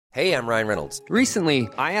Hey, I'm Ryan Reynolds. Recently,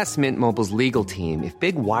 I asked Mint Mobile's legal team if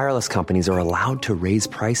big wireless companies are allowed to raise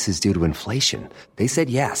prices due to inflation. They said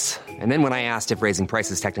yes. And then when I asked if raising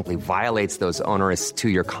prices technically violates those onerous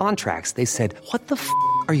two-year contracts, they said, "What the f***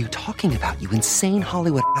 are you talking about, you insane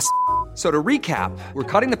Hollywood ass?" So to recap, we're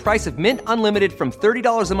cutting the price of Mint Unlimited from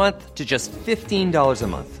 $30 a month to just $15 a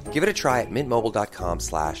month. Give it a try at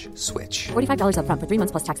mintmobile.com/switch. $45 up front for 3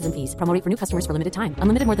 months plus taxes and fees. Promo rate for new customers for limited time.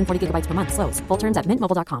 Unlimited more than 40 gigabytes per month. Slows full terms at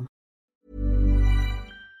mintmobile.com.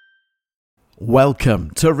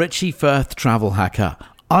 Welcome to Richie Firth Travel Hacker.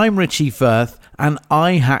 I'm Richie Firth and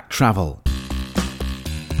I hack travel.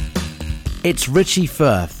 It's Richie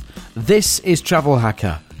Firth. This is Travel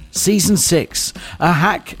Hacker. Season 6, a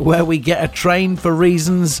hack where we get a train for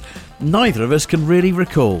reasons neither of us can really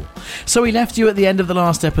recall. So we left you at the end of the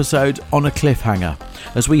last episode on a cliffhanger.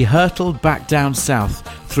 As we hurtled back down south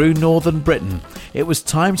through northern Britain, it was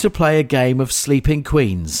time to play a game of Sleeping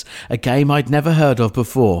Queens, a game I'd never heard of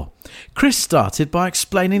before. Chris started by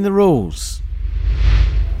explaining the rules.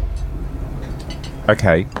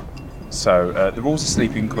 Okay, so the rules of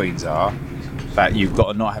Sleeping Queens are that you've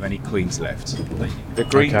got to not have any queens left. The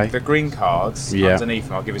green cards underneath,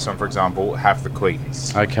 and I'll give you some for example, have the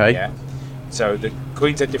queens. Okay. Yeah. So the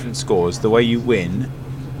queens have different scores. The way you win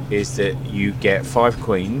is that you get 5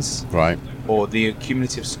 queens. Right. Or the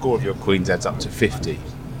cumulative score of your queens adds up to 50.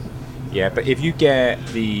 Yeah, but if you get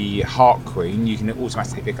the heart queen, you can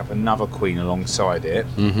automatically pick up another queen alongside it.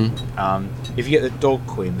 Mm-hmm. If you get the dog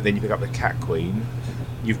queen, but then you pick up the cat queen,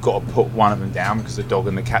 you've got to put one of them down because the dog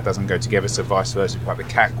and the cat doesn't go together, so vice versa. If you pick up the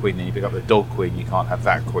cat queen, then you pick up the dog queen, you can't have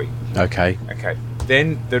that queen. Okay.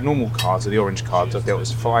 Then the normal cards, or the orange cards, I've dealt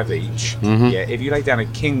as 5 each. Mm-hmm. Yeah, if you lay down a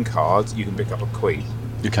king card, you can pick up a queen.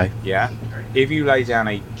 Okay. Yeah. If you lay down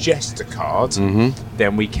a jester card,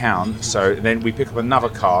 then we count. So then we pick up another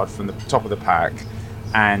card from the top of the pack,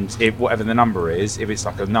 and if whatever the number is, if it's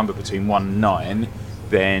like a number between 1 and 9,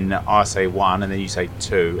 then I say 1 and then you say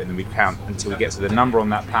 2, and then we count until we get to the number on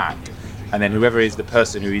that pack, and then whoever is the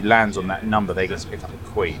person who lands on that number, they get to pick up a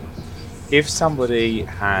queen. If somebody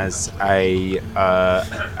has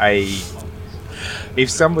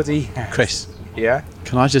Chris. Yeah?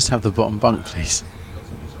 Can I just have the bottom bunk, please?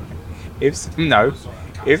 If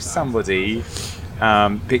somebody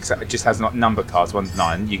picks up, just has not number cards 1 to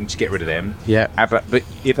 9, you can just get rid of them. Yeah. But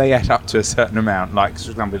if they add up to a certain amount, like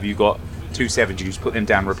for example, if you've got 2 7s, you just put them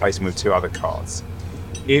down and replace them with 2 other cards.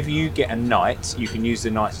 If you get a knight, you can use the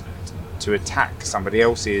knight to attack somebody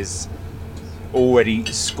else's already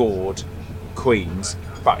scored queens.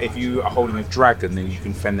 But if you are holding a dragon, then you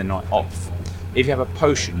can fend the knight off. If you have a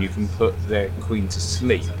potion, you can put their queen to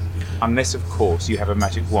sleep. Unless, of course, you have a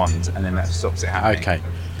magic wand, and then that stops it happening. Okay.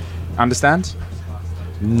 Understand?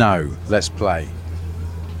 No. Let's play.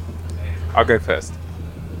 I'll go first.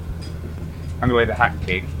 I'm going to lay the hat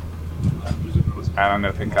king, and I'm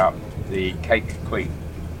going to pick up the cake queen.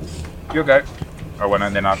 You'll go. Oh, well,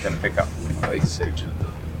 and then I'm going to pick up the suit.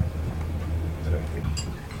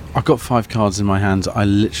 I've got 5 cards in my hands. I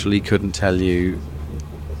literally couldn't tell you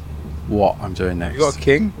what I'm doing next. You got a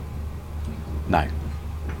king? No.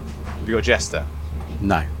 Have you got a jester?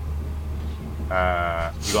 No. You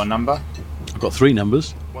got a number? I've got 3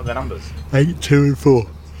 numbers. What are the numbers? 8, 2 and 4.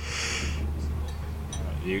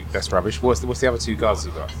 That's rubbish. What's the other 2 cards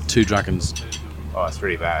you've got? 2 dragons. Oh, that's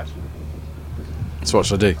really bad. So what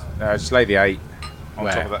should I do? Just lay the 8 on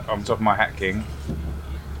Where? top of my hat king,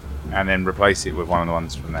 and then replace it with one of the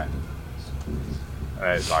ones from there.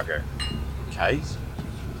 There's like a... Okay.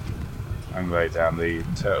 I'm going to lay down the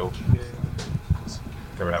turtle.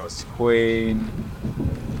 Coming up with queen.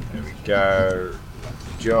 There we go.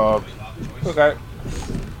 Good job. Okay.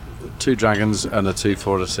 2 dragons and a 2,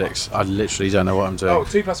 4 and a 6. I literally don't know what I'm doing. Oh,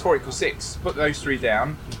 2 plus 4 equals 6. Put those 3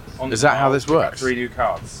 down. Is that how this works? 3 new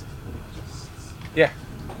cards. Yeah.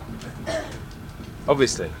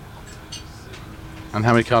 Obviously. And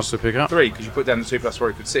how many cards do I pick up? 3, because you put down the 2 plus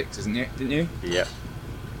 4 equals 6, didn't you? Yep.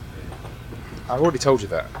 I've already told you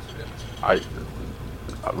that.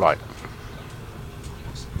 Right.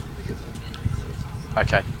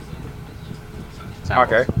 Okay.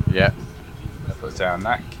 Okay. Yeah. I'll put down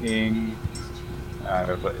that king.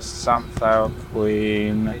 And I'll put a sunflower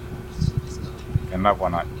queen. Another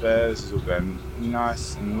one like this. It's all going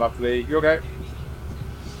nice and lovely. You okay?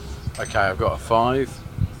 Okay, I've got a 5.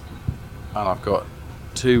 And I've got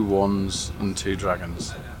 2 wands and 2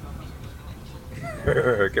 dragons. Get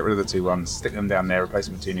rid of the 2 ones. Stick them down there. Replace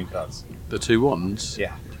them with 2 new cards. The 2 wands?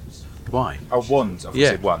 Yeah. Why? Oh, wands. I've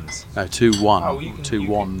said wands. No, 2 1. Oh, you can, 2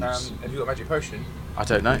 wands. Have you got a magic potion? I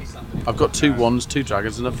don't know. I've got 2 wands, 2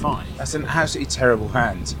 dragons, and a 5. That's an absolutely terrible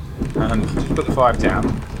hand. Just put the 5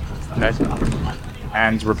 down. Okay.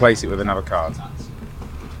 and replace it with another card.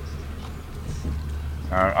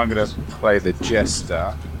 I'm going to play the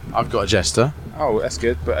Jester. I've got a Jester. Oh, that's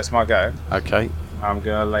good, but that's my go. Okay. I'm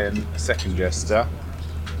going to lay a second Jester.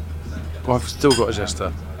 Well, I've still got a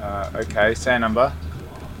Jester. Okay, say a number.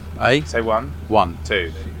 Say 1, 1,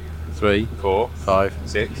 2, 3, 4, 5,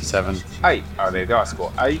 6, 7. 8. Oh, there you go. I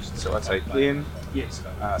scored 8, so I take in.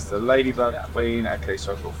 That's the Ladybug Queen. Okay,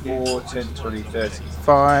 so I've got 4, 10, 20, 30,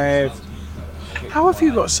 5. How have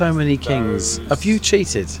you got so many kings? Have you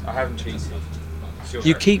cheated? I haven't cheated.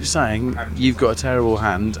 You keep saying you've got a terrible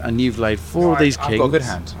hand, and you've laid 4 of these kings. I've got a good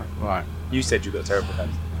hand. Right. You said you've got a terrible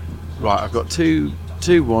hand. Right, I've got two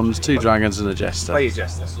wands, 2 dragons, and a Jester. Play your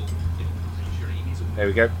Jester. There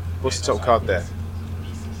we go. What's the top card there?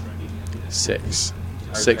 6.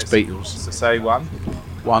 Okay, 6 Beatles. So say 1,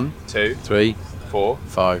 1, 2, 3, 4,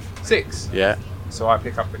 5. 6. Yeah. So I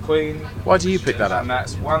pick up the Queen. Why do you pick that up? And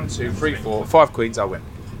that's 1, 2, 3, 4, 5 queens. I win.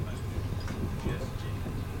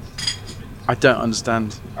 I don't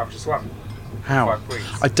understand. I've just won. How? 5 queens.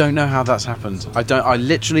 I don't know how that's happened. I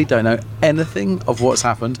literally don't know anything of what's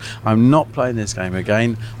happened. I'm not playing this game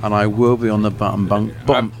again, and I will be on the bottom bunk.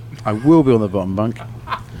 I will be on the bottom bunk.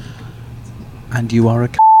 And you are a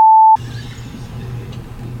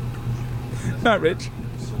No, Rich.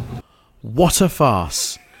 What a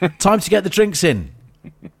farce. Time to get the drinks in.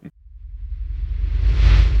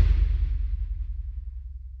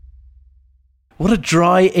 What a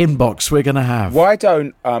dry inbox we're going to have. Why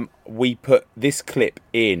don't we put this clip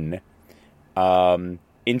into all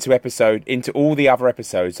the other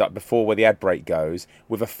episodes, like before where the ad break goes,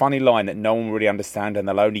 with a funny line that no one will really understand and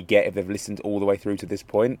they'll only get if they've listened all the way through to this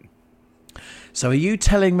point? So are you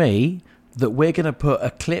telling me that we're going to put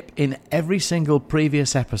a clip in every single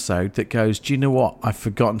previous episode that goes, do you know what? I've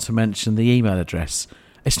forgotten to mention the email address.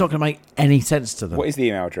 It's not going to make any sense to them. What is the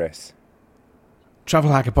email address?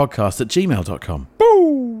 travelhackerpodcast@gmail.com.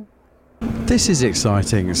 Boo! This is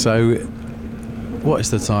exciting. So, what is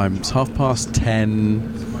the time? It's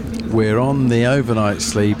 10:30. We're on the overnight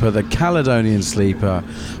sleeper, the Caledonian sleeper,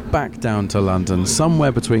 back down to London,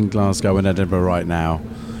 somewhere between Glasgow and Edinburgh right now.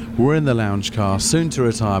 We're in the lounge car, soon to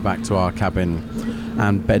retire back to our cabin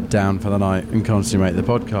and bed down for the night and consummate the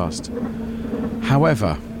podcast.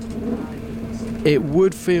 However, it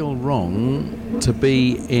would feel wrong to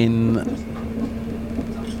be in...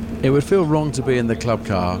 It would feel wrong to be in the club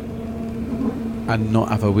car and not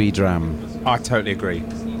have a wee dram. I totally agree.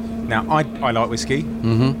 Now, I like whiskey.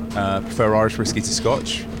 Mm-hmm. Prefer Irish whiskey to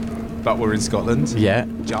Scotch, but we're in Scotland. Yeah.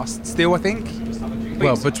 Just still, I think.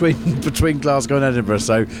 Well, between Glasgow and Edinburgh,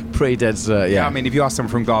 so pretty dead cert, yeah. I mean, if you ask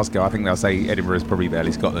someone from Glasgow, I think they'll say Edinburgh is probably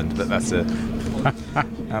barely Scotland, but that's a...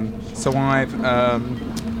 so I've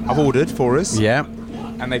ordered for us. Yeah.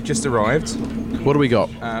 And they've just arrived. What do we got?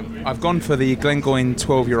 I've gone for the Glengoyne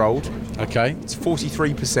 12-year-old. Okay. It's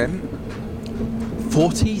 43%.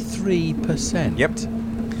 43%? Yep.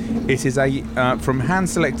 It is a from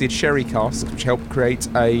hand-selected sherry casks, which help create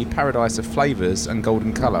a paradise of flavours and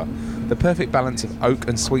golden colour. The perfect balance of oak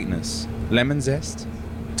and sweetness, lemon zest,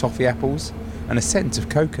 toffee apples, and a scent of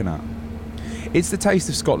coconut. It's the taste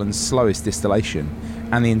of Scotland's slowest distillation,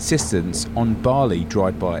 and the insistence on barley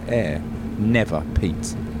dried by air, never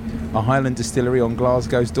peat. A Highland distillery on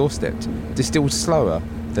Glasgow's doorstep, distilled slower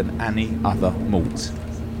than any other malt.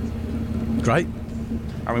 Great.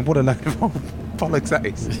 I mean, what a load of bollocks that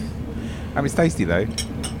is. I mean, it's tasty though.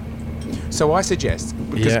 So I suggest,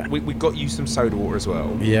 because we got you some soda water as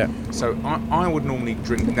well. Yeah. So I would normally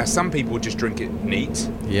drink, now some people would just drink it neat.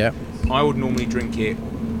 Yeah. I would normally drink it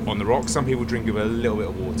on the rocks. Some people drink it with a little bit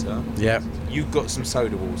of water. Yeah. You've got some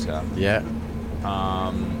soda water. Yeah.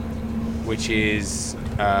 Which is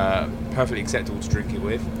perfectly acceptable to drink it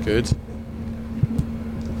with. Good.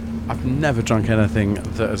 I've never drunk anything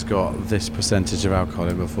that has got this percentage of alcohol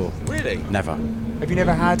in before. Really? Never. Have you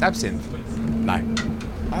never had absinthe? No.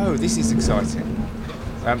 Oh, this is exciting.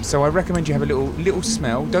 So I recommend you have a little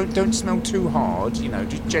smell. Don't smell too hard. You know,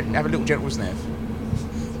 just have a little gentle sniff.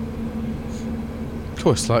 Of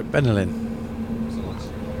course, like Benalyn.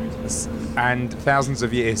 And thousands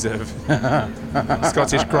of years of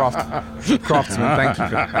Scottish craftsmen. Thank you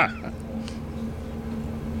for that.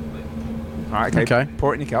 Right, okay.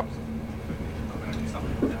 Pour it in your cup.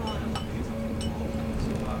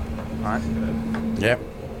 Right. Yep.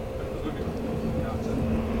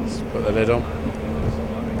 Let's put the lid on.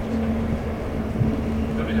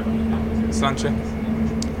 Slancher.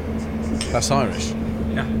 That's Irish.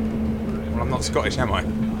 Yeah. Well, I'm not Scottish, am I?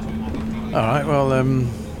 All right. Well,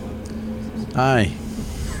 aye.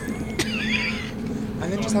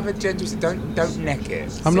 And then just have a gentle sip. Don't neck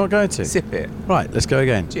it. I'm not going to. Sip it. Right, let's go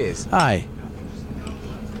again. Cheers. Aye.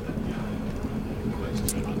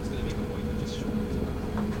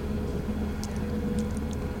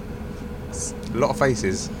 A lot of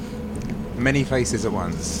faces. Many faces at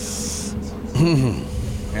once.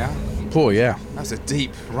 Yeah? Oh, yeah. That's a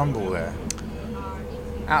deep rumble there.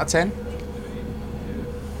 Out of 10?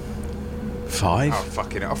 5. Oh,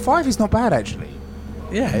 fucking hell. 5 is not bad, actually.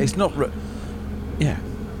 Yeah, it's not... yeah.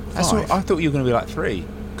 That's what, I thought you were going to be like 3.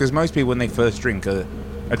 Because most people, when they first drink a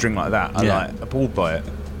drink like that, are like appalled by it.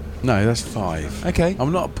 No, that's 5. Okay.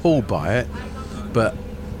 I'm not appalled by it, but...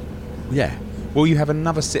 yeah. Will you have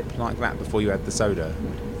another sip like that before you add the soda?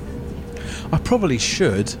 I probably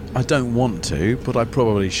should. I don't want to, but I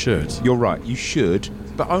probably should. You're right, you should,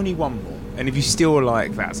 but only one more. And if you still are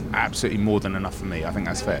like, that's absolutely more than enough for me, I think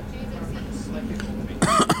that's fair.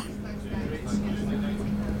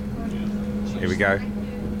 Here we go.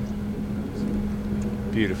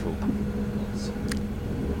 Beautiful.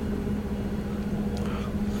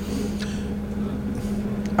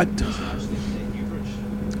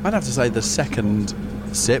 I'd have to say the second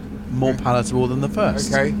sip more palatable than the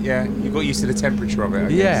first. Okay, yeah. You got used to the temperature of it, I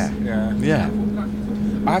guess. Yeah.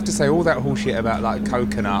 I have to say, all that bullshit about like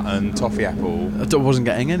coconut and toffee apple. I wasn't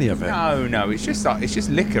getting any of it. No, it's just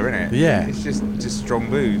liquor, isn't it? Yeah. It's just strong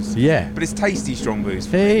booze. Yeah. But it's tasty strong booze.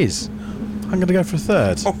 It is. I'm going to go for a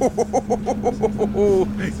third.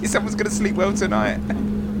 Someone's going to sleep well tonight.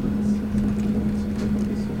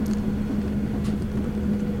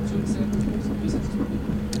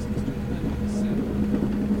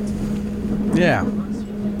 Yeah.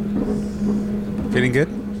 Feeling good?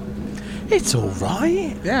 It's all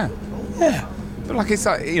right. Yeah. Yeah. But like it's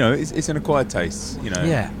like, you know, it's an acquired taste, you know.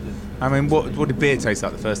 Yeah. I mean, what did beer taste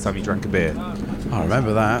like the first time you drank a beer? I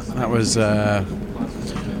remember that. That was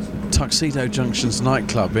Tuxedo Junction's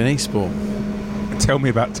nightclub in Eastbourne. Tell me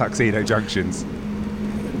about Tuxedo Junctions.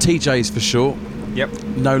 TJ's for short. Yep.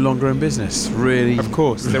 No longer in business. Really. Of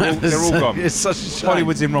course. They're all gone. It's such a shame.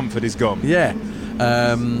 Hollywood's in Romford is gone. Yeah.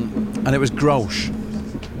 And it was Grolsch.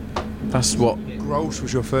 That's what... Grolsch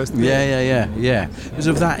was your first beer? Yeah. It was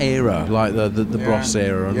of that era, like the Bros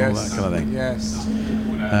era and all that kind of thing. Yes.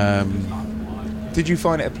 Did you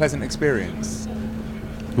find it a pleasant experience?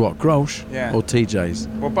 What, Grolsch? Yeah. Or TJ's?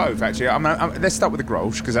 Well, both, actually. Let's start with the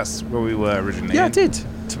Grolsch, because that's where we were originally. Yeah, I did,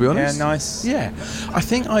 to be honest. Yeah, nice. Yeah. I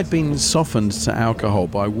think I'd been softened to alcohol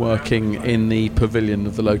by working in the pavilion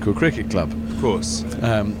of the local cricket club. Of course.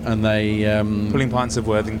 And they... Pulling pints of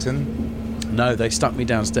Worthington? No, they stuck me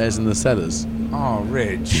downstairs in the cellars. Oh,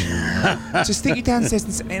 Rich. To stick you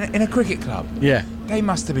downstairs in a cricket club? Yeah. They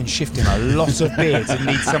must have been shifting a lot of beer to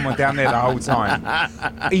need someone down there the whole time.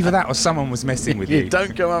 Either that or someone was messing with you.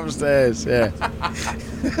 Don't come upstairs, yeah.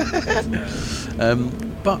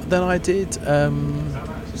 But then I did...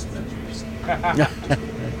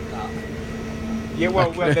 Yeah,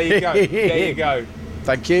 well, there you go. There you go.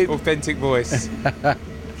 Thank you. Authentic voice.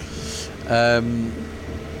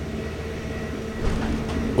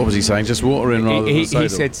 What was he saying? Just water in rather than soda? He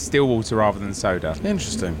said still water rather than soda.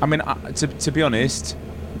 Interesting. I mean, to be honest,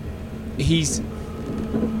 he's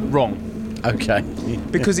wrong. Okay.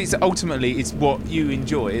 Because it's ultimately it's what you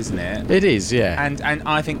enjoy, isn't it? It is, yeah. And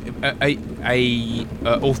I think a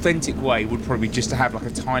authentic way would probably just to have like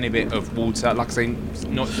a tiny bit of water, like I say,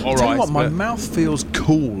 not or Tell you ice. what, my but mouth feels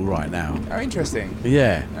cool right now. oh, interesting.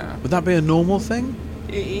 Yeah. Yeah. Would that be a normal thing?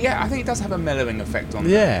 Yeah, I think it does have a mellowing effect on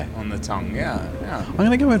on the tongue. Yeah. I'm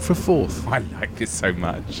going to go in for a fourth. I like it so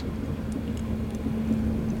much.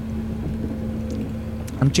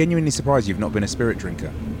 I'm genuinely surprised you've not been a spirit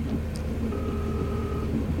drinker.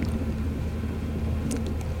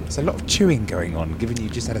 There's a lot of chewing going on, given you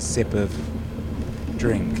just had a sip of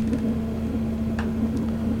drink.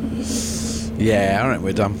 Yeah, alright,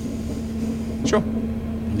 we're done. Sure,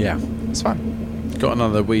 Yeah. it's fine. Got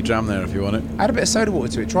another wee dram there if you want it. Add a bit of soda water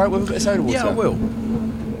to it. Try it with a bit of soda water. Yeah, I will.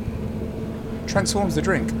 Transforms the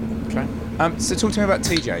drink. Okay. So talk to me about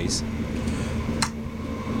TJ's.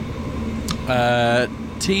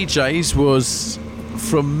 TJ's was,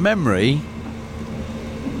 from memory,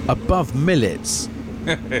 above Millet's.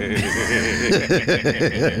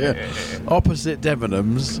 Opposite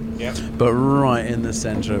Debenhams, Yep. but right in the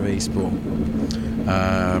centre of Eastbourne.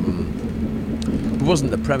 It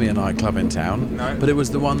wasn't the premier nightclub in town, No. but it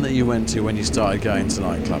was the one that you went to when you started going to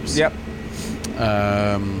nightclubs. Yep.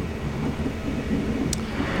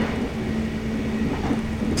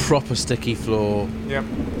 Proper sticky floor, Yep.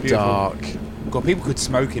 Beautiful. dark. God, people could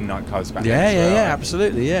smoke in nightclubs back Yeah, then. yeah,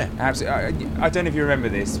 absolutely, yeah. Absolutely. I don't know if you remember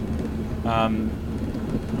this.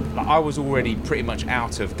 I was already pretty much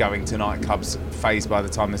out of going to nightclubs phase by the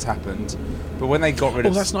time this happened. But when they got rid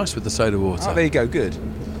of... Oh, that's nice with the soda water. Oh, there you go, good.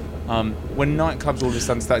 When nightclubs all of a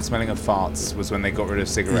sudden started smelling of farts was when they got rid of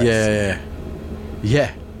cigarettes.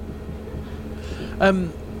 Yeah.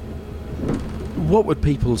 What would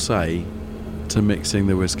people say to mixing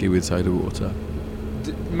the whiskey with soda water?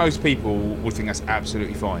 Most people would think that's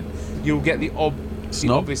absolutely fine. You'll get the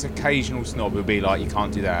obvious occasional snob who'll be like, you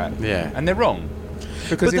can't do that. Yeah. And they're wrong.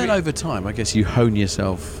 Because but then over time, I guess you hone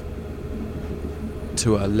yourself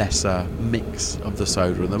to a lesser mix of the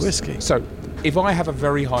soda and the whiskey. So, if I have a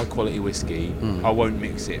very high quality whiskey, I won't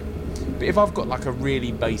mix it. But if I've got like a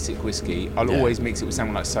really basic whiskey, I'll always mix it with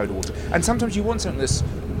something like soda water. And sometimes you want something that's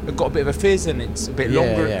got a bit of a fizz and it's a bit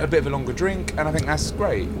longer, a bit of a longer drink, and I think that's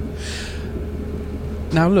great.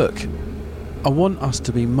 Now look, I want us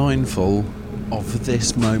to be mindful of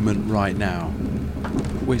this moment right now.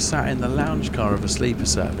 We're sat in the lounge car of a sleeper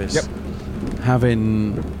service,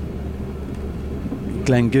 having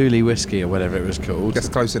Glengoolie whiskey or whatever it was called. That's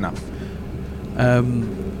close enough.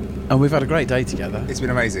 And we've had a great day together. It's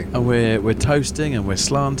been amazing. And we're toasting and we're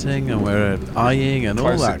slanting and we're eyeing and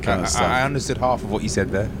all that kind of stuff. I understood half of what you said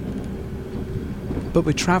there. But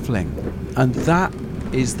we're travelling, and that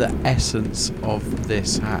is the essence of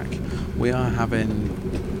this hack. We are having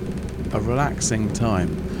a relaxing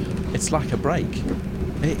time. It's like a break.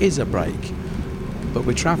 It is a break, but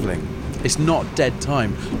we're travelling. It's not dead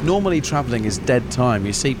time. Normally travelling is dead time.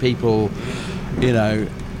 You see people,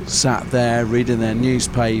 sat there reading their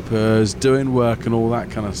newspapers, doing work and all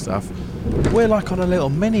that kind of stuff. We're like on a little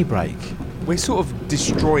mini break. We're sort of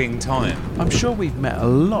destroying time. I'm sure we've met a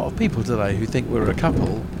lot of people today who think we're a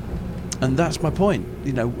couple, and that's my point.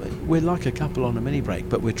 We're like a couple on a mini break,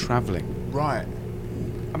 but we're travelling. Right.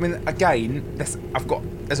 I mean, again,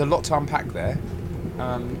 there's a lot to unpack there.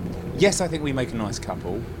 Yes, I think we make a nice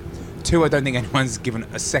couple. 2, I don't think anyone's given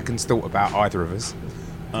a second's thought about either of us,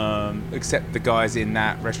 except the guys in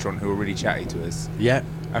that restaurant who were really chatty to us. Yeah.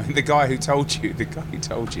 I mean, the guy who told you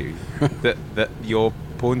that your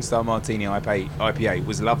Porn Star Martini IPA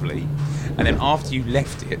was lovely, and then after you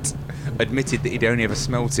left it, admitted that he'd only ever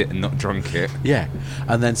smelt it and not drunk it. Yeah.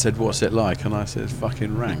 And then said, "What's it like?" And I said,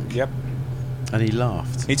 "Fucking rank." Yep. And he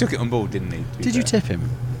laughed. He took it on board, didn't he? Did you tip him?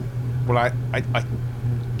 Well, I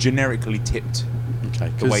generically tipped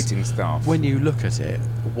the waiting staff. When you look at it,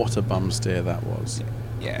 what a bum steer that was.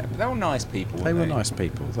 Yeah, but they were nice people. They were nice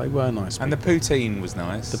people. And the poutine was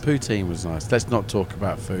nice. The poutine was nice. Let's not talk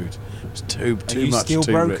about food. It was too much. Are you still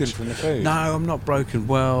too broken rich. from the food? No, I'm not broken.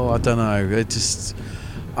 Well, I don't know. It just,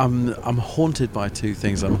 I'm haunted by two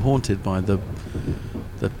things. I'm haunted by the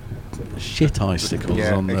shit icicles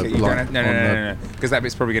on the block. No, because that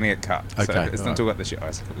bit's probably going to get cut. Okay, so let's not talk about the shit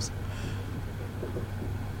icicles.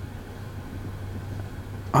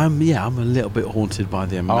 I'm a little bit haunted by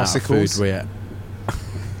the amount of food we ate.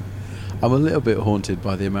 I'm a little bit haunted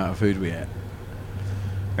by the amount of food we ate.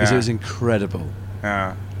 Because it was incredible.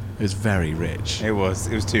 Yeah. It was very rich. It was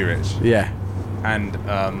too rich. Yeah. And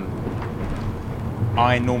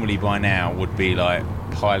I normally by now would be like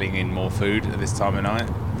piling in more food at this time of night,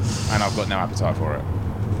 and I've got no appetite for it.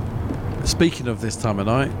 Speaking of this time of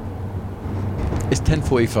night, it's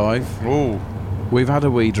 10:45. Ooh. We've had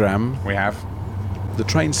a wee dram. We have. The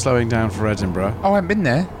train's slowing down for Edinburgh. Oh, I haven't been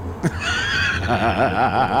there.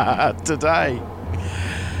 Today.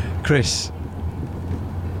 Chris,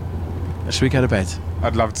 should we go to bed?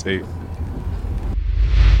 I'd love to.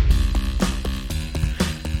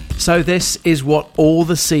 So this is what all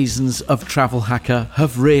the seasons of Travel Hacker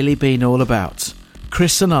have really been all about.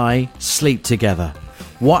 Chris and I sleep together.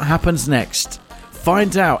 What happens next?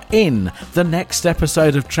 Find out in the next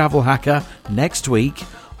episode of Travel Hacker next week,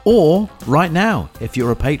 or right now if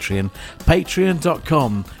you're a Patreon,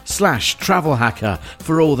 patreon.com/travelhacker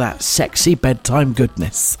for all that sexy bedtime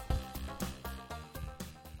goodness.